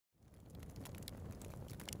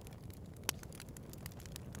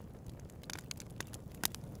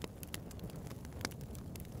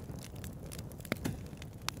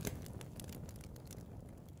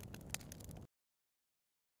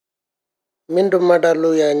Mindu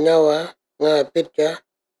madalu ya nyawa nga pitja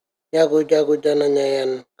jagu jagu jana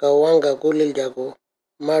nyayan kawanga kulil jagu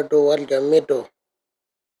Martu walja mito.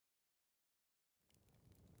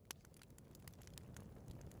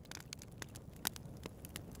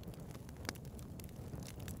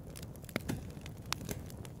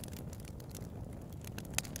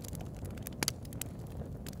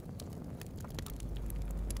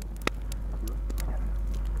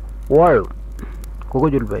 Waru, kuku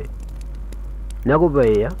julpai. Naku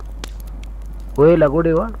pai ya. Wela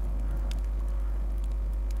kudiwa.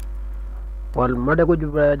 Wal mada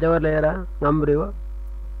kujupa jawalera ngamriwa.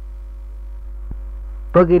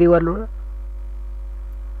 Pagiri walu.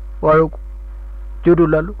 Waru judu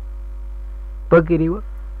lalu. Pagiriwa.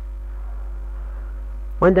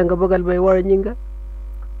 Wanjanga bakal pai waru nyinga.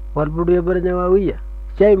 Wal budu ya baranya wiya.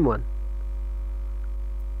 Chaimon.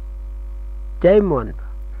 Chaimon.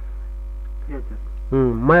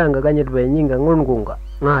 Mayanga kanyit pai nyinga ngungunga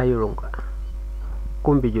ngayurunga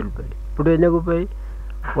kumbi julpai pude nyagu pai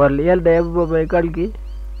wal yalda yabba pai kalki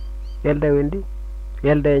yalda wendi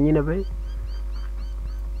yalda nyina pai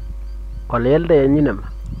wal yalda nyina ma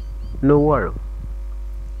no waru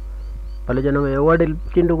pala jana ya wadil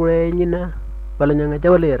cindu kure nyina pala nyanga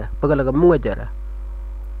jawalera pagala ka munga jara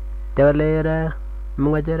jawalera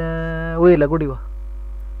munga jara wela kudiwa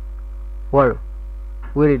waru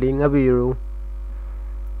wiri ngabiru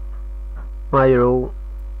Mabiru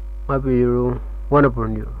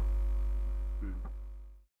Wanapurnu.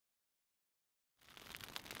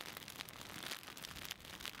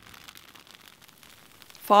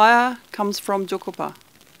 Fire comes from Jukupa,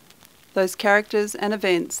 those characters and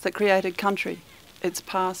events that created country, its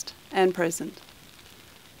past and present.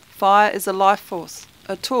 Fire is a life force,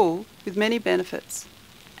 a tool with many benefits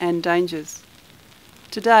and dangers.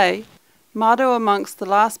 Today, Martu are amongst the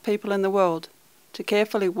last people in the world to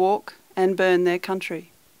carefully walk and burn their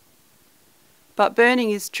country. But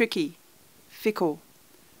burning is tricky, fickle.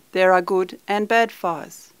 There are good and bad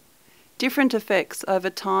fires, different effects over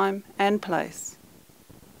time and place.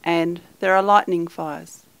 And there are lightning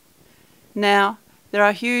fires. Now there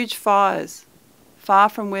are huge fires, far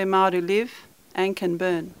from where Martu live and can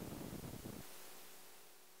burn.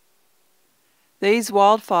 These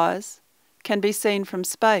wildfires can be seen from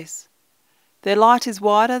space. Their light is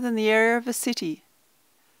wider than the area of a city.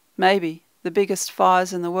 Maybe the biggest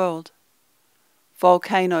fires in the world.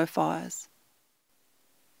 Volcano fires.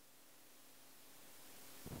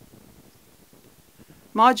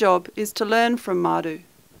 My job is to learn from Martu.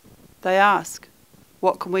 They ask,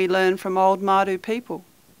 what can we learn from old Martu people?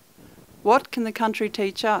 What can the country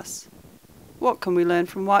teach us? What can we learn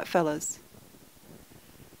from whitefellas?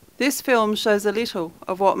 This film shows a little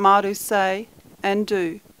of what Martu say and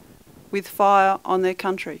do with fire on their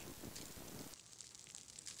country.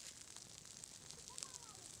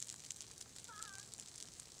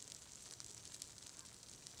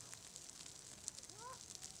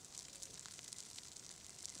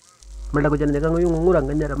 Malaku jana jaga nguyung ngurang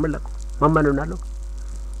kanyara malaku mama nunalo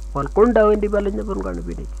wal kunda wendi balanya pun kan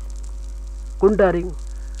bini kunda ring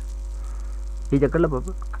ija kala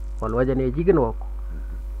baba wal wajane jigin wako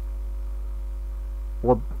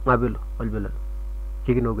wob ngabilo wal bilal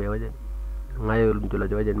jigin oge wajane ngayo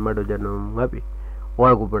lumtula wajane mado jano ngapi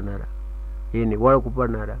wal ku pernara ini wal ku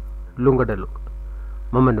pernara lunga dalu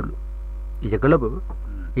mama nulu ija kala baba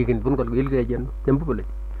jigin pun kal gil ga jano nyampu bole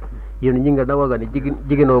yun nyinga na wagani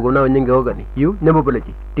jigin ogo na nyinga wagani yu nyampu bole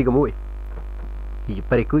tiga muwe ija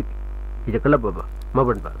pariku ija kala baba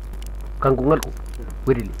maban ba kangkungal ku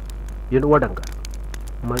wirili yun wadanga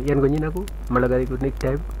ma yan ko nyina ko malagari ko next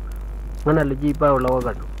time ngana leji pa wala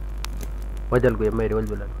wagano wajal ko yamay wal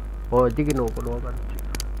bulan o jigin ogo lo wagan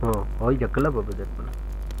o ija kala baba dat bala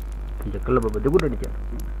ija kala baba de gudani ja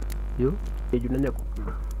yu eju nanya ko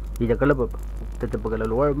ija kala baba tete bagala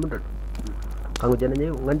lo war mundan kangu jana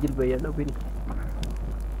nyayo nganjil bayana bini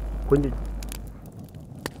kunju.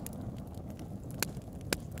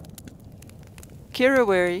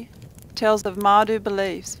 Kirawiri tells of Martu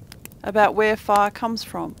beliefs about where fire comes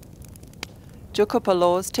from. Jukupa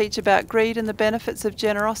laws teach about greed and the benefits of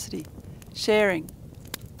generosity, sharing,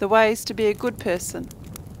 the ways to be a good person.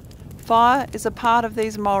 Fire is a part of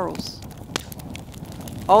these morals.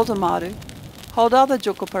 Older Martu hold other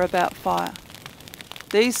Jukupa about fire.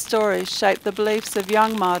 These stories shape the beliefs of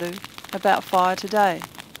young Martu about fire today.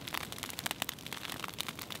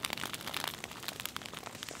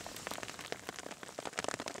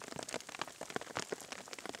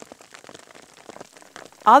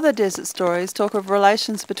 Other desert stories talk of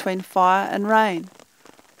relations between fire and rain,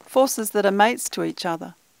 forces that are mates to each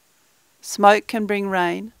other. Smoke can bring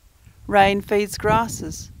rain, rain feeds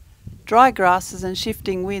grasses, Dry grasses and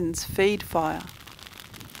shifting winds feed fire.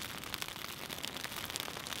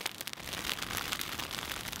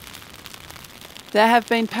 There have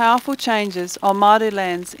been powerful changes on Martu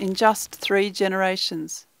lands in just 3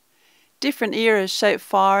 generations. Different eras shape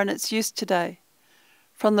fire and its use today,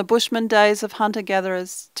 from the Bushman days of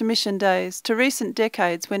hunter-gatherers to mission days to recent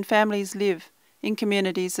decades when families live in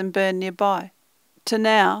communities and burn nearby, to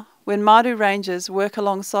now when Martu rangers work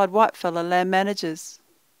alongside whitefella land managers.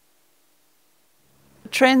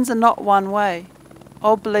 Trends are not one way.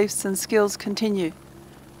 Old beliefs and skills continue.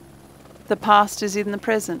 The past is in the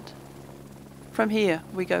present. From here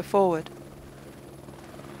we go forward.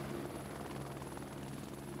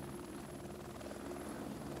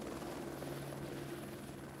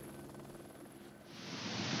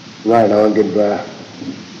 Ngay na wangin ba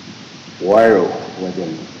Waru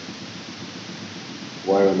wajan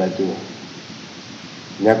Waru na tu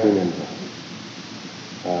nyakunan ba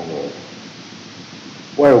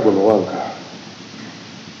Waru kun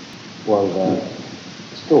wanga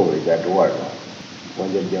story that Waru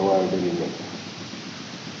wajan dia Waru dari ni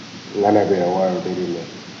ngana be Waru dari ni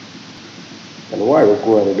dan Waru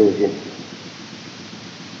ko ada dosin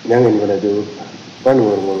nyangin bala tu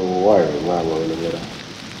panur ngolo Waru ngalo ngora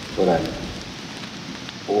Quran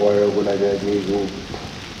or guna jadi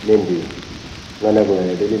nimbi ngana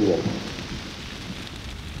guna jadi.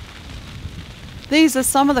 These are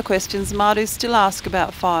some of the questions Martu still ask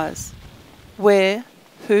about fires. Where,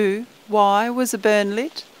 who, why was a burn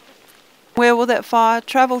lit? Where will that fire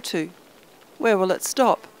travel to? Where will it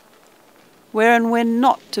stop? Where and when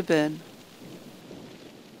not to burn?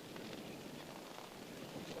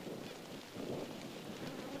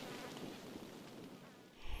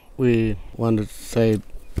 We want to say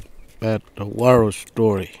about the Waru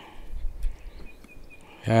story.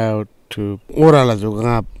 How to Urala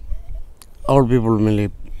Jugab, all people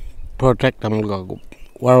really protect them.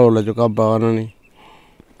 Waru la Jugaba.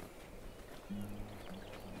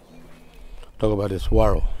 Talk about this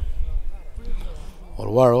Waru. Or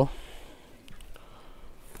Waru.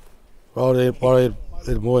 Probably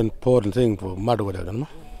is more important thing for Martu.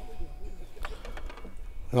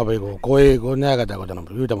 Ngabe go koi go nyaga jago janam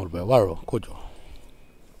yuta mulbe Waru kujo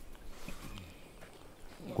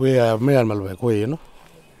koi meal malbe koi no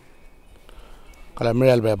kala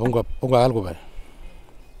meal be ponga algo be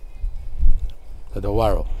the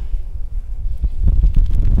Waru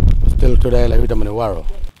still today la yuta mane Waru.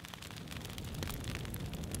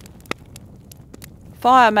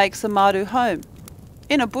 Fire makes a Martu home.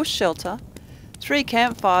 In a bush shelter, 3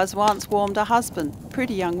 campfires once warmed a husband,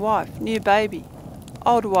 pretty young wife, new baby,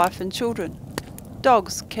 older wife and children.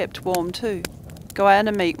 Dogs kept warm too.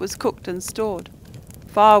 Goanna meat was cooked and stored.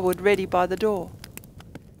 Firewood ready by the door.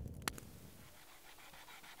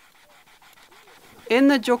 In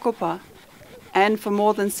the Jokopa, and for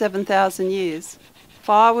more than 7,000 years,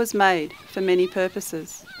 fire was made for many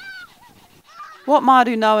purposes. What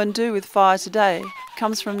Martu know and do with fire today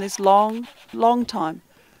comes from this long, long time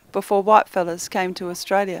before whitefellas came to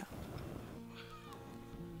Australia.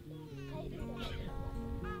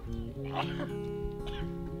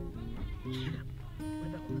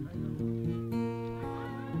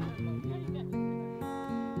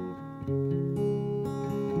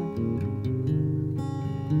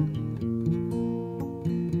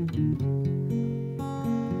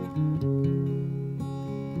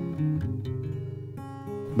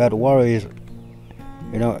 But Waru is,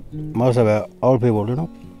 most of our old people,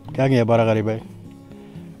 Kangi Barakari Bay.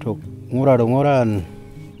 To Mura and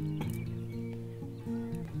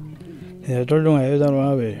told him I don't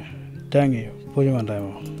want to tangy, Pujiman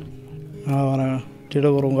time. I want to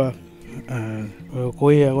Tilogurunga and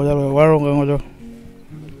Koya, Warunga,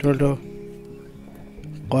 Toto,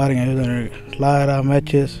 quarrying Lara,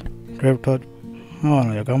 matches, drift out. I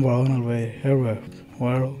want to come on away everywhere.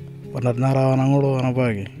 Waru, but not Nara on Angulo and a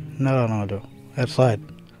baggy, Nara on outside.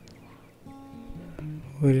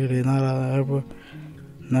 We really Nara airport.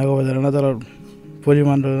 Nago with another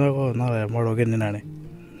Pujiman to Nago, Nara, Moro Guinea.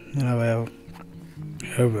 Everywhere,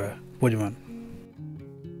 Pujiman.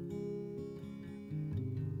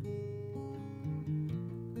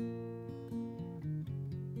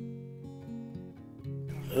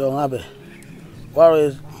 Young Abbey, Waru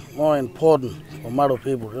is more important for Martu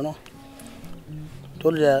people,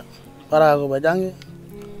 Told you, Parago by Jangi,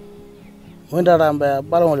 Winter Rambe,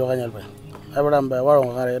 Baron Johanel, Abraham by Waru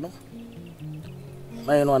Hareno,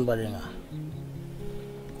 main one Badinga.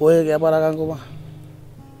 Koya Baragango.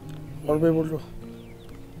 All people do.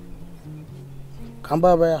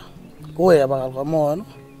 Kamba baya, koya bakal kamu anu,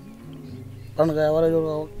 pan kaya wala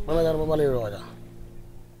juga belajar babali roja.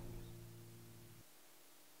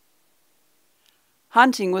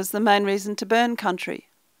 Hunting was the main reason to burn country.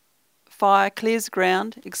 Fire clears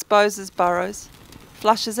ground, exposes burrows,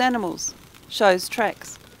 flushes animals, shows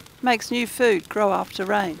tracks, makes new food grow after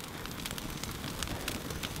rain.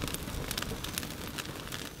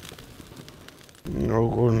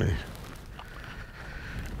 Noguni.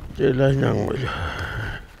 Sila niyang wala.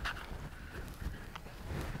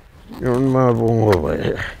 Yun mabungo ba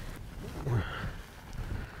eh.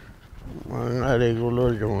 Mga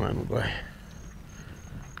regular yung ano ba eh.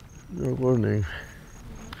 Noguni.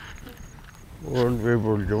 Old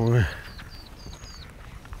people yung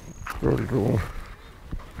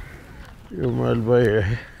yung malbay eh.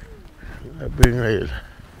 Sabi ngayon.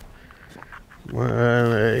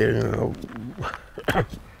 Mga yung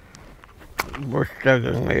basta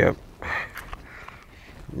ka ngayon.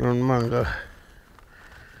 Yun mga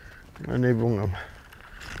manibong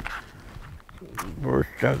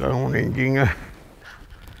basta ka nguninji nga.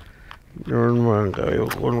 Yun mga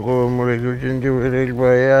yukon ko muli ko sinjiwilig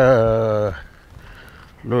baya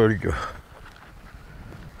lorjo.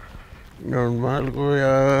 Yun mahal ko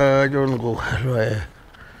ya yun ko kalwaya.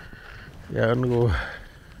 Yan ko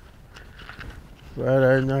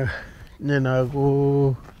para niya ako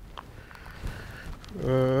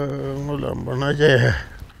ngulam pa na siya.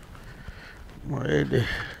 Maili.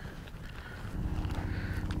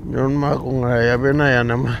 Yun kung hayabi na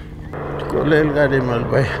yan naman. Kulil ka di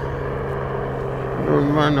malbay.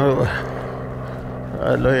 Yun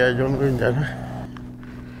aloy yun ko dyan.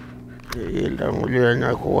 Ilang ulian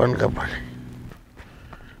niya kuwan ka pa.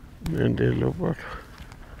 Hindi lupot.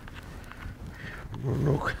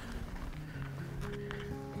 Munok.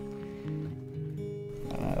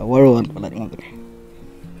 Waru pala ngapre.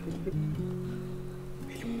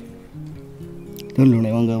 Dulu ne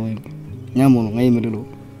wanga we. Nyamu ngai milu.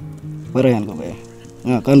 Parayan ko ba.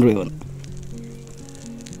 Kanru yon.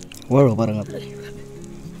 Waru para ngapre.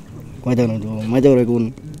 Wajano jo majore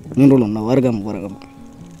kun nundulu na wargam wargam.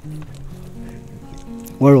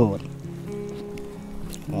 Waru.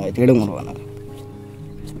 Tedum wana.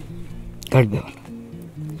 Kadbe wana.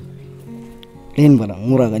 Len bala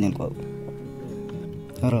mura ganyan ko.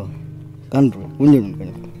 Haro, kanru, unjun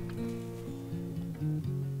kanyu.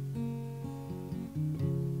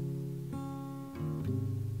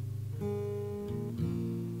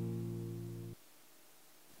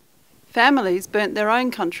 Families burnt their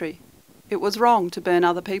own country. It was wrong to burn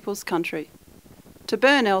other people's country. To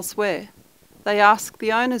burn elsewhere, they asked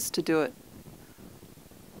the owners to do it.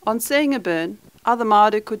 On seeing a burn, other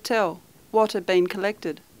Martu could tell what had been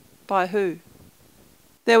collected, by who.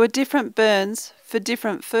 There were different burns for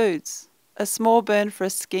different foods. A small burn for a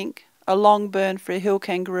skink, a long burn for a hill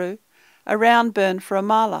kangaroo, a round burn for a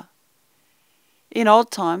mala. In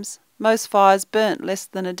old times, most fires burnt less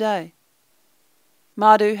than a day.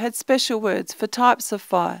 Martu had special words for types of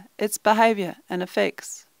fire, its behaviour and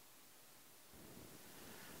effects.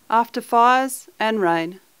 After fires and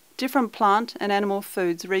rain, different plant and animal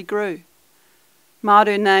foods regrew.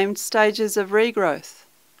 Martu named stages of regrowth.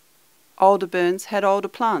 Older burns had older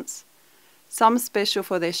plants, some special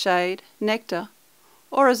for their shade, nectar,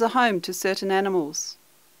 or as a home to certain animals.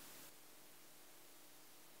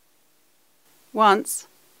 Once,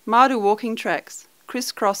 Martu walking tracks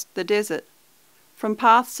crisscrossed the desert. From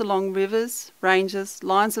paths along rivers, ranges,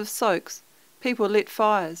 lines of soaks, people lit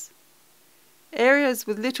fires. Areas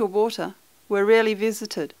with little water were rarely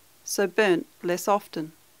visited, so burnt less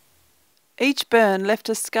often. Each burn left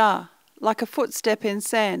a scar, like a footstep in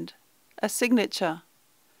sand, a signature.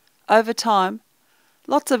 Over time,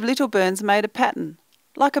 lots of little burns made a pattern,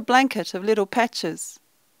 like a blanket of little patches.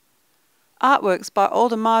 Artworks by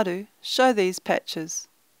older Martu show these patches.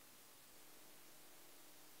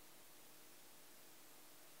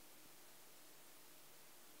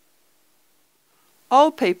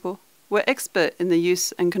 Old people were expert in the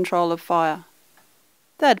use and control of fire.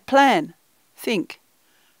 They'd plan, think,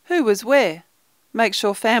 who was where, make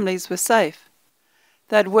sure families were safe.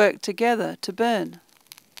 They'd work together to burn,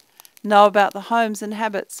 know about the homes and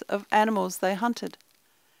habits of animals they hunted,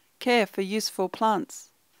 care for useful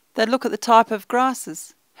plants. They'd look at the type of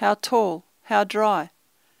grasses, how tall, how dry.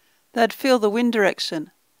 They'd feel the wind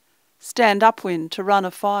direction, stand upwind to run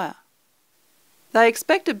a fire. They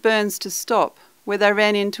expected burns to stop where they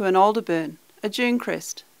ran into an older burn, a dune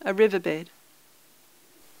crest, a riverbed.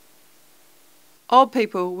 Old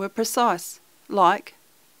people were precise, like,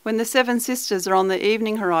 when the Seven Sisters are on the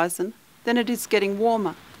evening horizon, then it is getting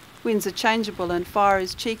warmer. Winds are changeable and fire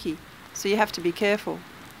is cheeky, so you have to be careful.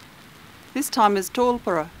 This time is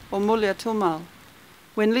Tulpura or Mulya Tumal,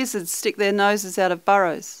 when lizards stick their noses out of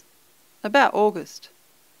burrows, about August.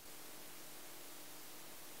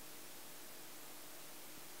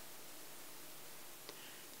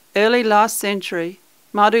 Early last century,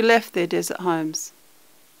 Martu left their desert homes.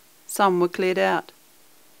 Some were cleared out.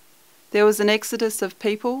 There was an exodus of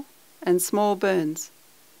people and small burns.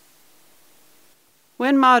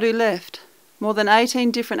 When Martu left, more than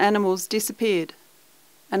 18 different animals disappeared,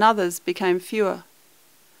 and others became fewer.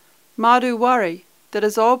 Martu worry that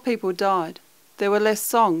as old people died, there were less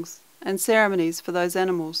songs and ceremonies for those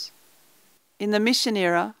animals. In the mission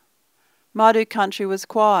era, Martu country was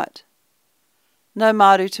quiet. No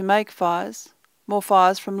Martu to make fires, more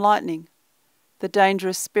fires from lightning. The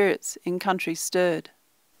dangerous spirits in country stirred.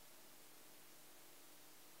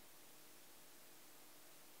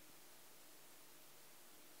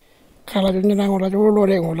 Kalau dunia nang ulah jual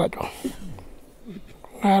orang ulah jual.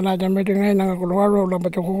 Nah, jamai dengan nang keluar ulah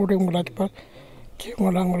baca orang ulah cepat.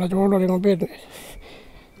 Orang ulah jual orang bed.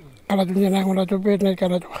 Kalau dunia nang ulah jual bed ni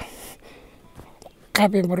kalau jual.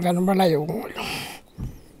 Kapi berkan Melayu.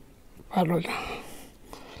 Kalau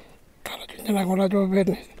dunia nang ulah jual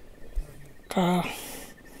bed ni.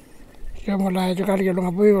 Mulai juga kalau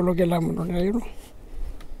orang abu orang kelam orang itu.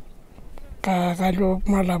 Kalau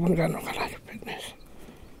malah pun kan kalau jual bed ni.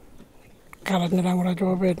 Kalau nyerang ulah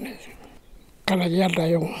jual bed ni. Kalau jalan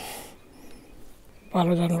dayung.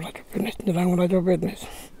 Kalau jalan ulah jual bed ni. Nyerang ulah jual bed ni.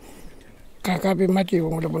 Kapi mati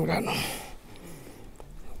orang pun kan.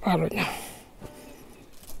 Kalau nya.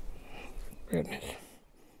 Bed ni.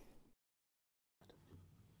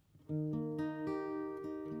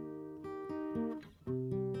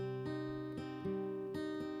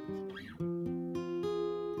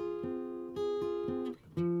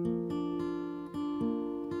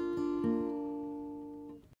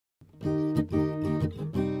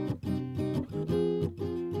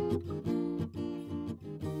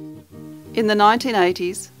 In the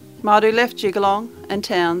 1980s, Martu left Jigalong and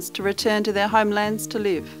towns to return to their homelands to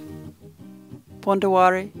live.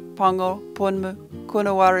 Pondawari, Pongo, Ponmu,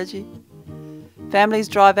 Kunawaraji. Families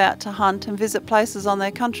drive out to hunt and visit places on their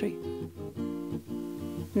country.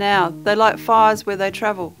 Now they light fires where they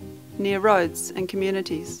travel, near roads and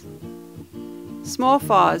communities. Small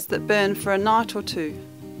fires that burn for a night or two.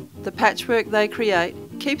 The patchwork they create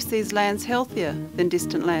keeps these lands healthier than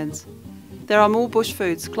distant lands. There are more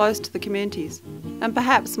bushfoods close to the communities and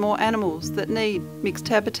perhaps more animals that need mixed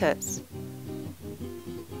habitats.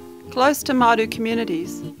 Close to Martu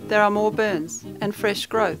communities, there are more burns and fresh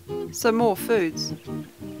growth, so more foods.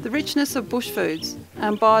 The richness of bushfoods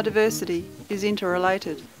and biodiversity is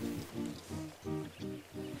interrelated.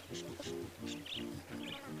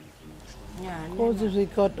 Because we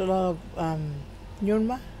got a lot of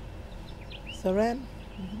nyurma, saran.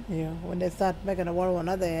 Yeah, when they start making a wall on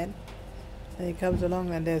the other end, and he comes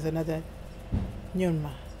along and there's another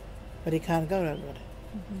nyurma, but he can't go over it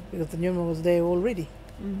because the nyurma was there already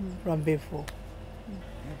from before.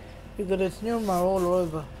 Because it's nyurma all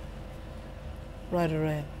over, right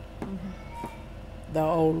around. The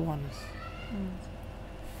old ones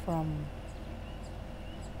from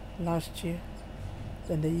last year,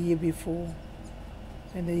 then the year before,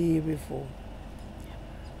 and the year before.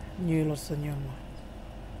 New lots of nyurma.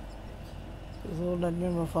 There's all that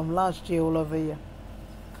nyurma from last year all over here,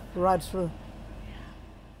 right through.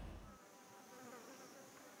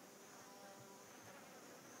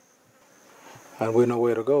 And we know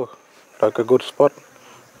where to go, like a good spot,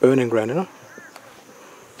 burning ground, you know.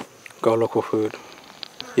 Go look for food.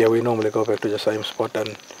 Yeah, we normally go back to the same spot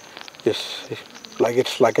and just,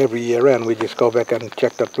 it's like every year round, we just go back and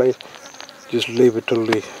check that place. Just leave it till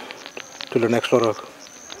the next lot of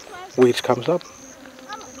weeds comes up,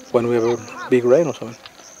 when we have a big rain or something.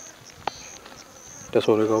 That's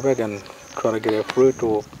when we go back and try to get a fruit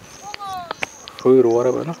or food or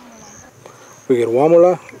whatever, you know. We get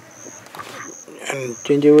wamula and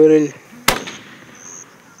gingerwiril,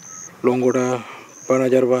 longoda,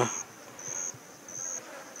 panajarva,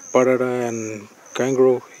 parada and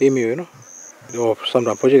kangaroo, emu, you know, or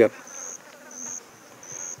sometimes pujigat.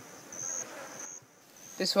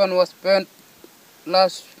 This one was burnt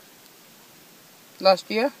last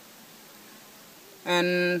year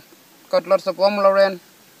and got lots of wamula rain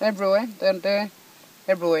everywhere,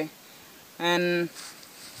 everywhere. And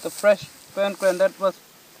the fresh burnt ground, that was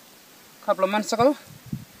a couple of months ago.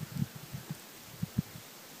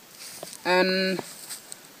 And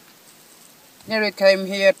Neri came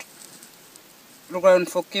here to look around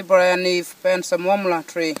for kibra and Eve and some wamula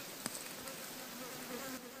tree.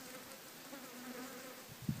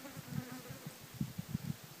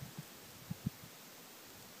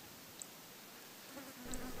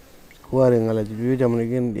 Waring ala ju jamne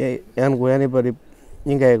gen yan go yani bari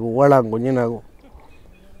inga go wala go nyina go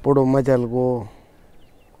podo majal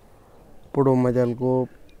go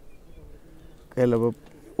kala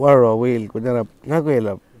Waru wheel ko jana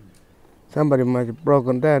nakwela. Somebody might have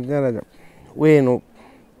broken down jana wheel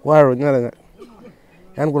Waru jana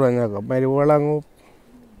yan kula nyaka mai walango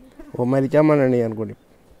o mai chamana ni yan kuni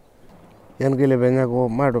yan kile benya ko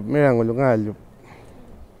Martu mirango lungalju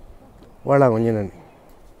walango nyina ni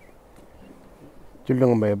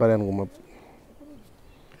chulungo mai paran ko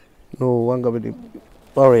no wanga bidi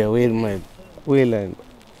power wheel mai wheel and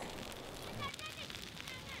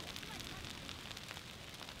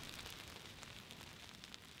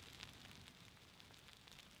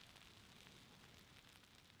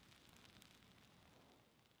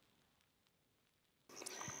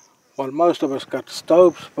well, most of us got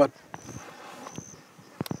stoves, but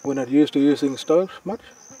we're not used to using stoves much.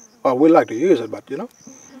 Or we like to use it, but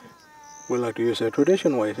we like to use the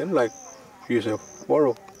traditional ways, like use a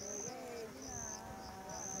Waru,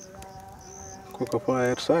 cook a fire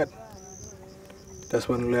outside. That's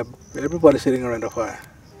when we have everybody sitting around the fire,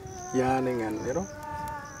 yarning and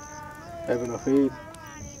having a feed.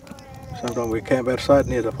 Sometimes we camp outside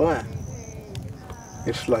near the fire.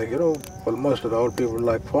 It's like, well, most of the old people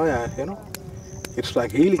like fire, It's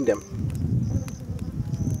like healing them.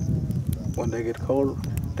 When they get cold,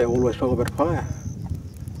 they always talk about fire.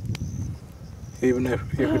 Even if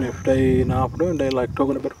they in the afternoon, they like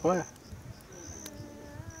talking about fire.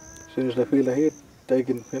 As soon as they feel the heat, they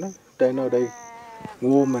can, they know they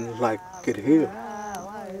warm and like get healed.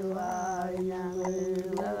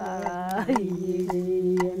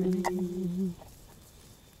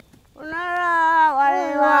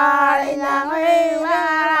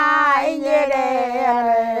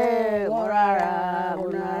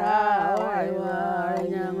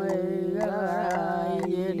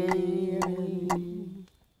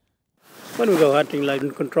 When we go hunting, like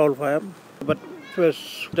control fire, but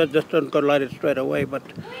first just don't go light it straight away, but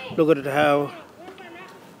look at it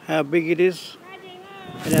how big it is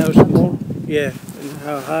and how small, and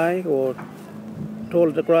how high or tall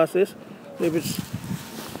the grass is.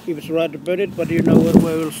 If it's right to burn it, but you know where it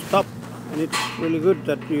will stop, and it's really good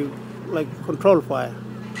that you like control fire.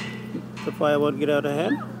 The fire won't get out of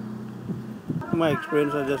hand. In my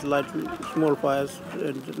experience, I just light small fires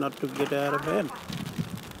and not to get out of hand.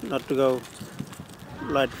 Not to go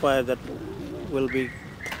light fire that will be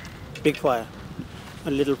big fire. A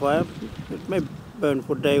little fire, it may burn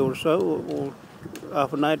for a day or so, or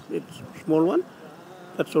half a night, it's a small one.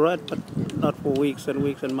 That's all right, but not for weeks and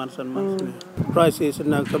weeks and months and months. Dry season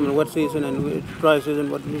now coming, wet season and dry season,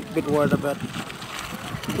 but we're a bit worried about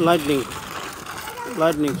lightning.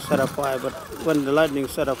 Lightning set a fire, but when the lightning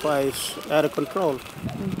set a fire, it's out of control.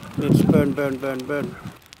 It's burn, burn, burn, burn.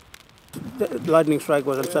 The lightning strike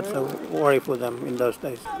wasn't such a worry for them in those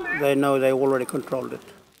days. They know they already controlled it.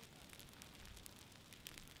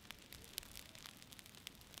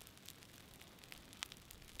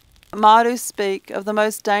 Martu speak of the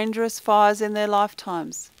most dangerous fires in their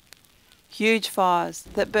lifetimes. Huge fires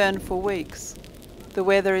that burn for weeks. The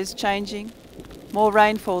weather is changing, more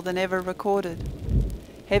rainfall than ever recorded.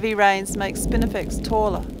 Heavy rains make spinifex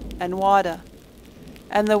taller and wider,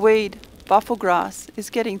 and the weed, buffel grass, is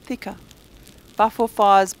getting thicker. Buffel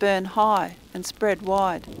fires burn high and spread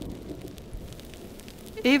wide.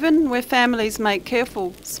 Even where families make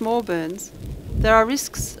careful small burns, there are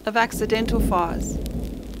risks of accidental fires,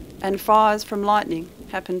 and fires from lightning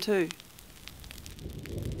happen too.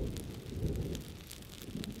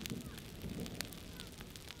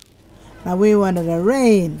 Now we wanted a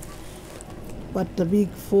rain, but the big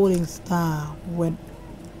falling star went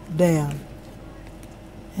down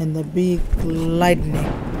and the big lightning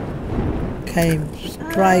came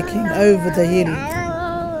striking over the hill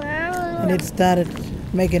and it started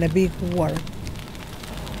making a big war.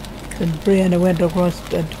 Then Brianna went across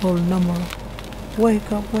and told Namara,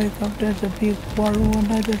 wake up, there's a big Waru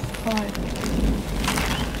on either side.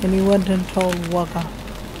 And he went and told Waka,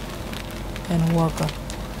 and Waka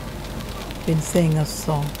been singing a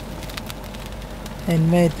song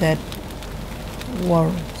and made that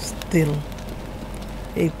Waru still.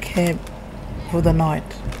 It came for the night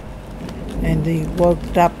and he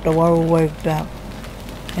woke up, the Waru woke up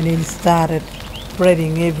and it started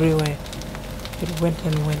spreading everywhere. It went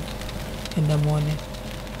and went in the morning.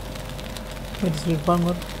 Went to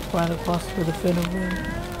Bangor, right across with the field of wind.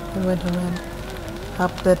 We went around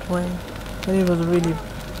up that way, and it was a really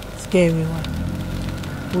scary one.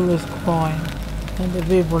 We was crying, and the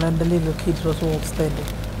people and the little kids was all standing,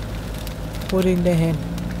 putting their hand,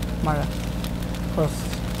 Mara, for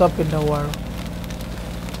stopping the war.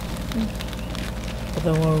 But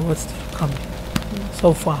the war was still coming,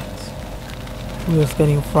 so fast. We was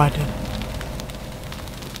getting frightened.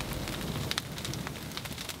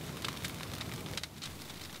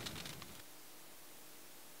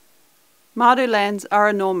 Martu lands are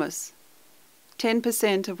enormous,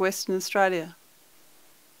 10% of Western Australia.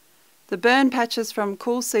 The burn patches from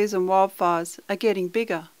cool season wildfires are getting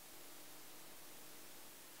bigger.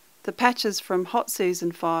 The patches from hot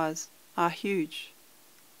season fires are huge.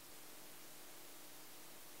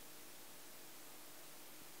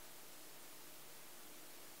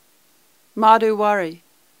 Martu worry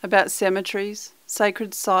about cemeteries,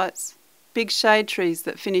 sacred sites, big shade trees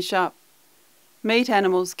that finish up, meat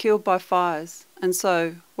animals killed by fires and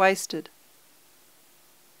so wasted.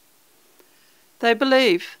 They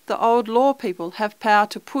believe the old law people have power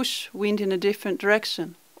to push wind in a different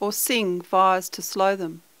direction or sing fires to slow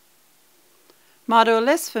them. Martu are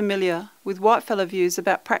less familiar with whitefellow views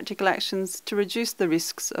about practical actions to reduce the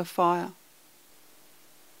risks of fire.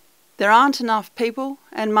 There aren't enough people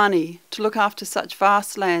and money to look after such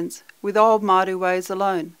vast lands with old Martu ways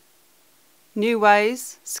alone. New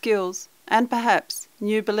ways, skills, and perhaps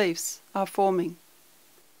new beliefs are forming.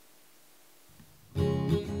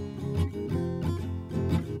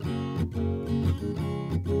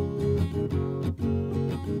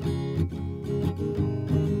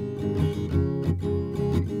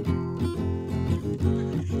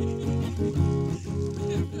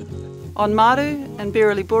 On Martu and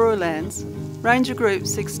Birriliburu lands, ranger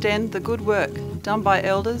groups extend the good work done by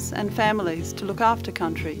elders and families to look after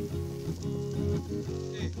country.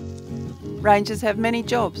 Rangers have many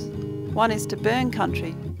jobs. One is to burn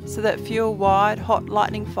country so that fewer wide, hot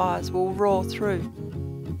lightning fires will roar through.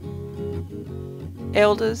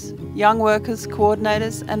 Elders, young workers,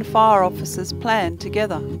 coordinators and fire officers plan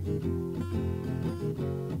together.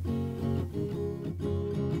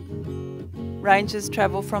 Rangers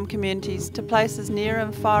travel from communities to places near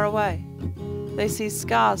and far away. They see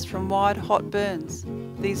scars from wide hot burns,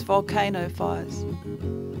 these volcano fires.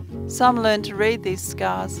 Some learn to read these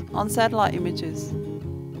scars on satellite images.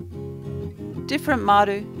 Different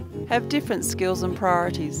Martu have different skills and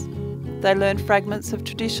priorities. They learn fragments of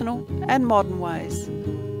traditional and modern ways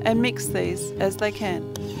and mix these as they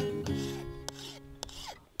can.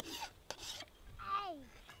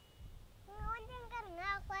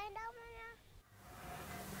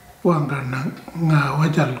 Wankarringu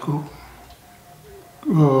wajalku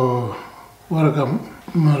wargam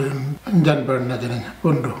marin janbar najaranya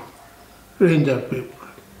pondo ranger people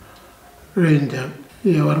ranger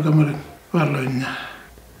ya warga marin parlonya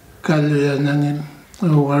kalyo ya nyangin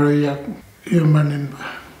waru ya yumanin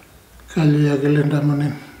ba kalyo ya gelenda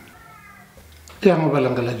manin yang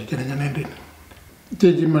balangala jana nendin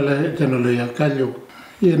teji mala janolo ya kalyo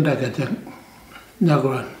yenda gajan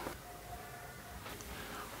nyagwan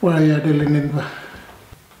waya delinin ba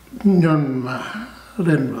nyon ma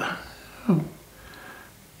ren ba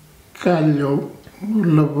kalyo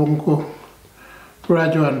lobong ko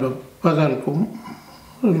rajuan ba pagal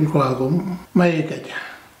ko mai kaja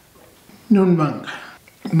nyon mang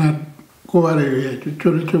na ko ware ya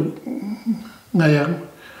chuchu ngayang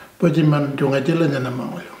pajiman junga jelanya na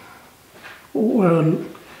mangoyo wal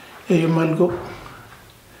e malgo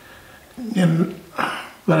nyen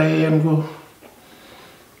barayan ko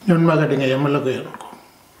nyon maga dinga yamala ko yan ko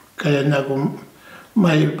kaya nya ko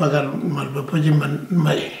mai pagal mal ba pajiman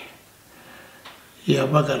mai ya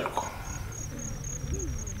pagal ko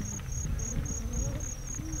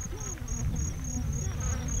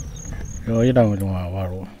yo ida mo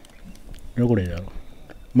waru yo kure jaro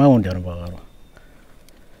maun jaro bagaro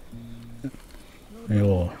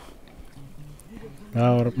yo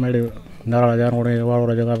mari nara jan kure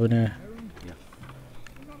waru jaga bine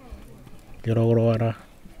kiro wara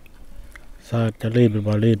sa chali bi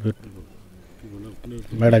bali bi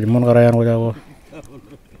mera mon karayan ko jago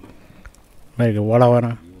mai ke wala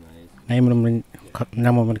wana nai mun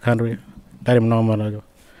nyamo mun kanru tarim no mala jo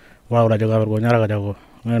wala jaga ko nyara ka jago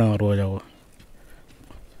mera ro jago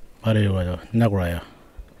pare yo jago nagraya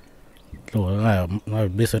to ga na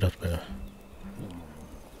bisera pe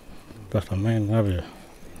pasta men ngabe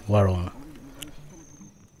wala.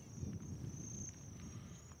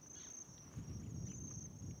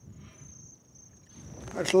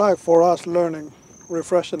 It's like for us learning,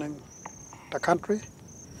 refreshing the country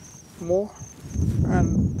more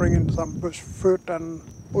and bringing some bush food and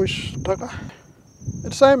bush tucker.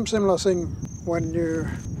 It's similar thing when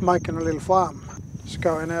you're making a little farm. Just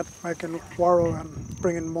going out, making waru and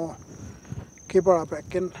bringing more kibara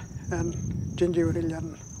back in and gingeril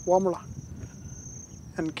and wamla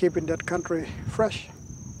and keeping that country fresh.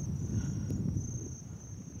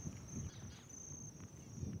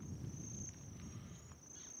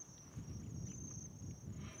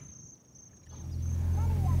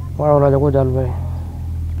 Waru raja ko jal bhai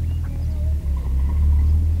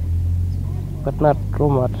patnat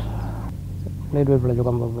rumat little bit pala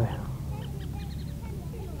come back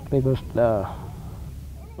because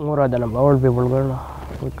more than old people girl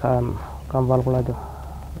we can come back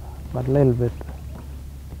but little bit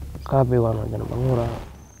copy one than more.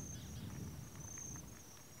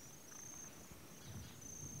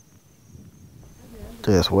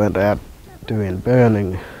 Just went out doing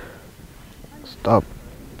burning stuff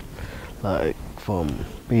like from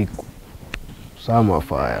big summer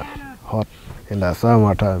fire, hot in the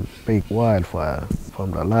summertime, big wildfire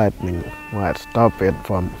from the lightning might stop it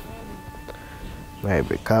from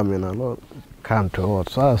maybe coming along, come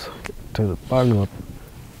towards us to the burn.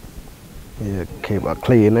 You keep a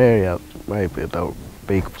clean area, maybe the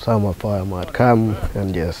big summer fire might come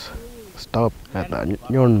and just stop at the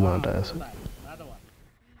Nyunma.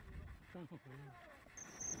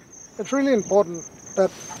 It's really important that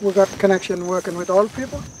we got connection working with all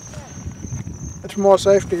people. It's more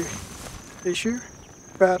safety issue,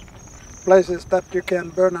 but places that you can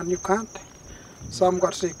burn and you can't. Some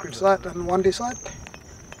got secret site and one site.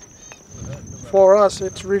 For us,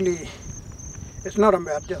 it's not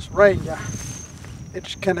about just ranger.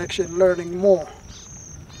 It's connection, learning more.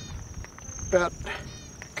 But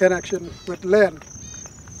connection with land,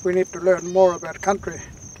 we need to learn more about country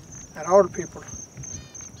and our people.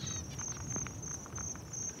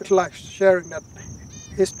 It's like sharing that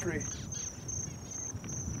history,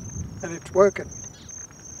 and it's working.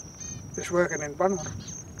 It's working in Banwar.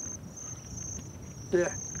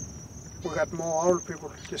 Yeah, we got more old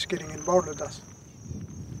people just getting involved with us.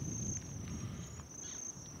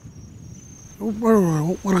 Anybody.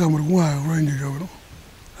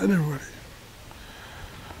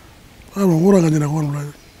 I'm a Waru in a one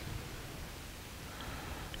right.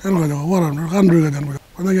 And I know what I'm country than we.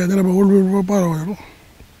 When I get a power.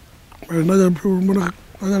 Another people,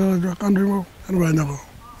 another country, and right now.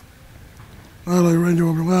 I range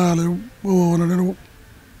of the valley, and a little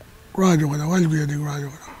radio with a wild bearding radio.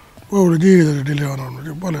 What would you do to delay on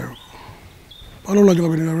the Palo? Palo like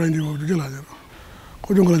in a range of the July.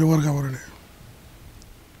 Could you go to work over it?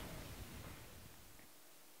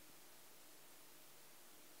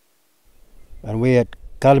 And we at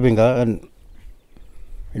Kalbinga and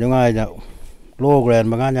you know, low grade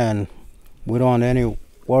Magana, and we don't want any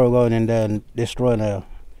water going in there and destroying the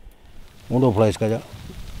window place.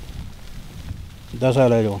 That's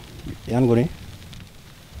all I do. Yanguni,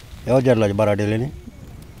 you're just like Baradilini.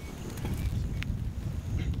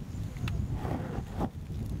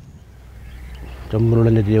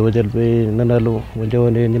 Tamurana Hotel Pay, Nanalu,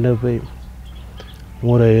 Wajawan in Pay,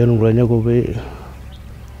 Mura and Ranako Pay,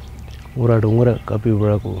 Mura Dumura, Kapi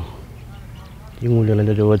Braco,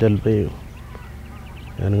 Yungulan Hotel Pay,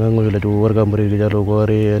 and Gangu to work on Bridge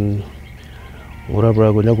and Mura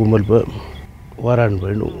Braco Nakumalpa, Waran,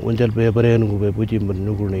 Winchel Paper and Pujim and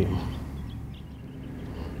Nukuni.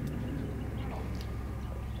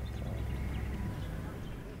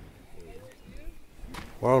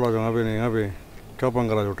 Waru la happy.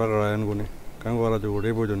 Chopangala to Takara and Guni, Kangwara to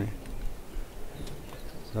Rebujuni,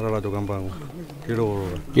 Narala to Kampang,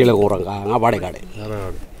 Kilagoranga, nobody got it.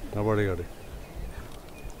 Nobody got it.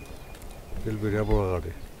 Will be Rapo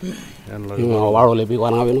and like Waru be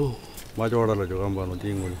one avenue. Much order like Gambano,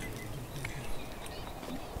 Tingle.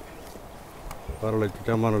 Waru like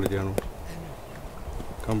Chamano Ligiano,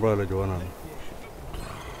 Cambra like Joanna.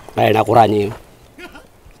 I know Kurani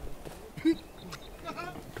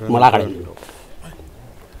Malakari.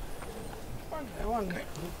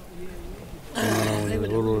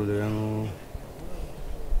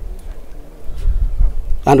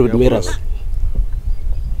 And with mirrors.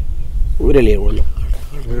 Really, really,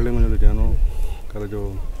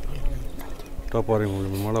 Karajo toppering,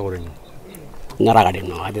 Malagoring. Naragadi,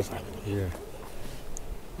 no, I just yeah.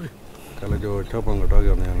 Kalajo Topanga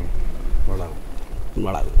Dragon,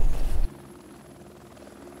 Malag.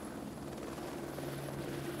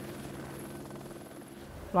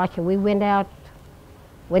 Like we went out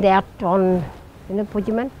on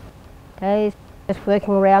Pujiman. Okay, just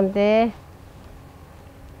working around there.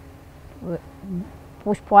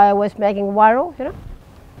 Bushfire was making Waru,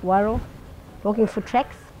 Waru, looking for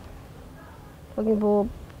tracks, looking for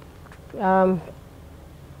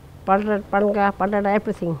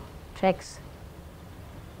everything, tracks.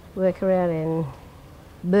 Work around and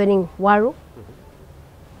burning Waru.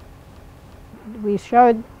 We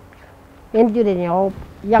showed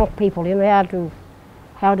young people,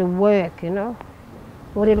 how to work,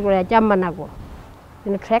 What is going to jamanago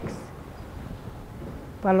in the tracks?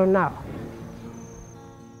 Follow now.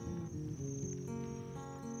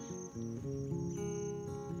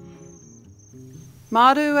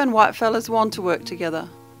 Martu and whitefellas want to work together.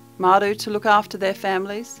 Martu to look after their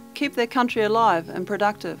families, keep their country alive and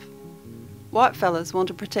productive. White fellas want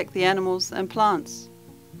to protect the animals and plants.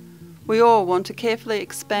 We all want to carefully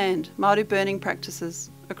expand Martu burning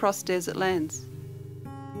practices across desert lands.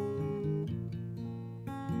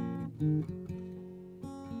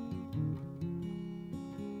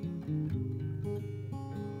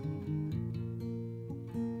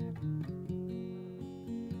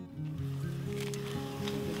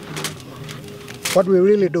 What we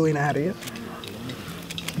really do in area,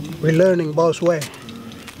 we're learning both way,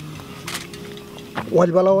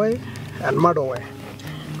 Walbala way and Martu way.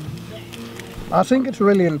 I think it's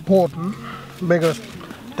really important because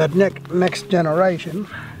that next generation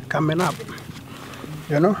coming up,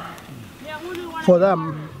 you know, for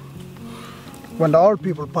them, when the old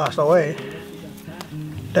people pass away,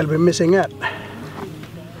 they'll be missing it.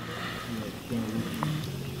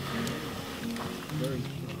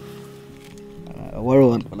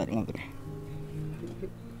 Waru pala ngapre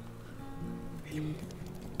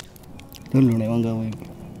dulu ne wanga we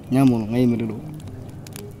nyamu ngai miru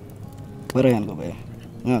parayan ko be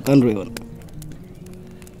kanru won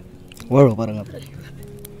waru para ngapre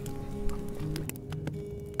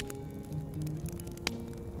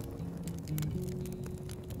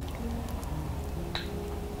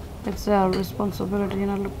It's our responsibility, you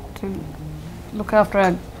know, to look after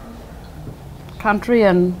our country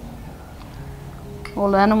and all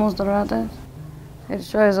the animals that are out there. It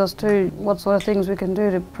shows us too what sort of things we can do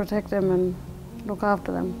to protect them and look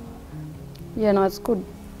after them. Yeah, no, it's good.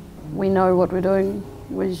 We know what we're doing.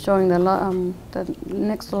 We're showing the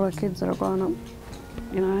next lot of kids that are growing up,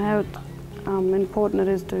 you know, how important it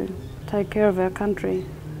is to take care of our country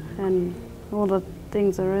and all the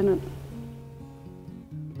things that are in it.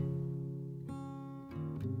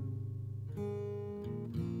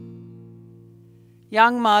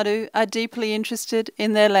 Young Martu are deeply interested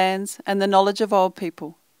in their lands and the knowledge of old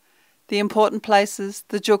people, the important places,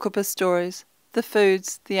 the Jukupa stories, the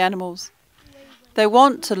foods, the animals. They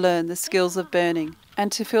want to learn the skills of burning and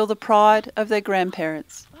to feel the pride of their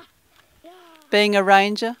grandparents. Being a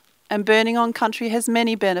ranger and burning on country has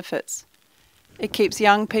many benefits. It keeps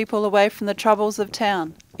young people away from the troubles of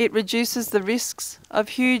town. It reduces the risks of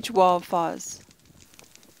huge wildfires.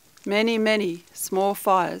 Many, many small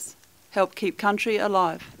fires help keep country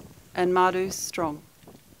alive and Martu strong.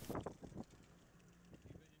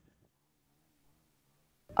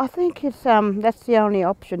 I think it's that's the only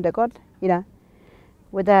option they got, you know,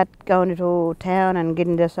 without going into town and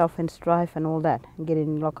getting themselves in strife and all that, and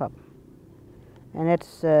getting locked up. And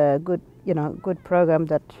it's a good, you know, good program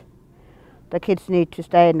that the kids need to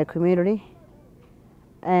stay in the community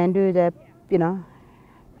and do the, you know,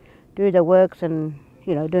 do the works and,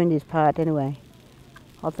 you know, doing this part anyway.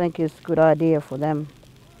 I think it's a good idea for them.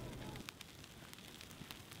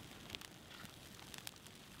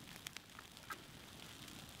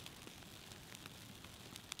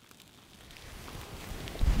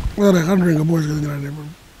 Well, I can't drink a boys in the neighborhood.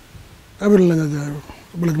 I will let you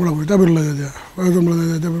but I will let you. I will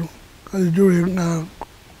let you. I do it now.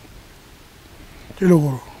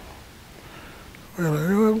 Chilogo. Well,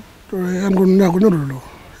 I'm going to go.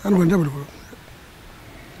 I'm going to go.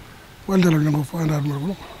 Well, they're going to find out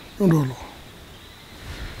more. Don't know.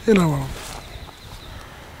 You know,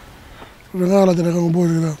 the girl that I go boys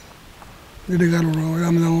with the girl,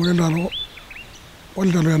 I'm young,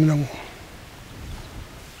 well, they're young.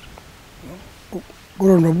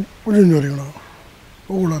 Grown up, what do you know?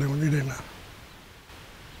 All are you doing now?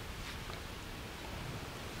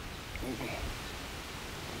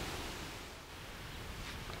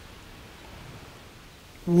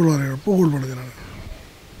 All are you, all are you?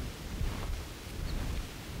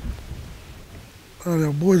 I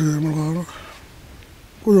boys with them,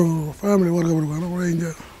 good family work over the range.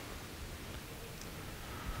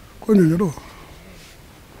 Couldn't you do?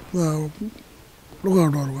 Look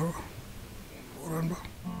out,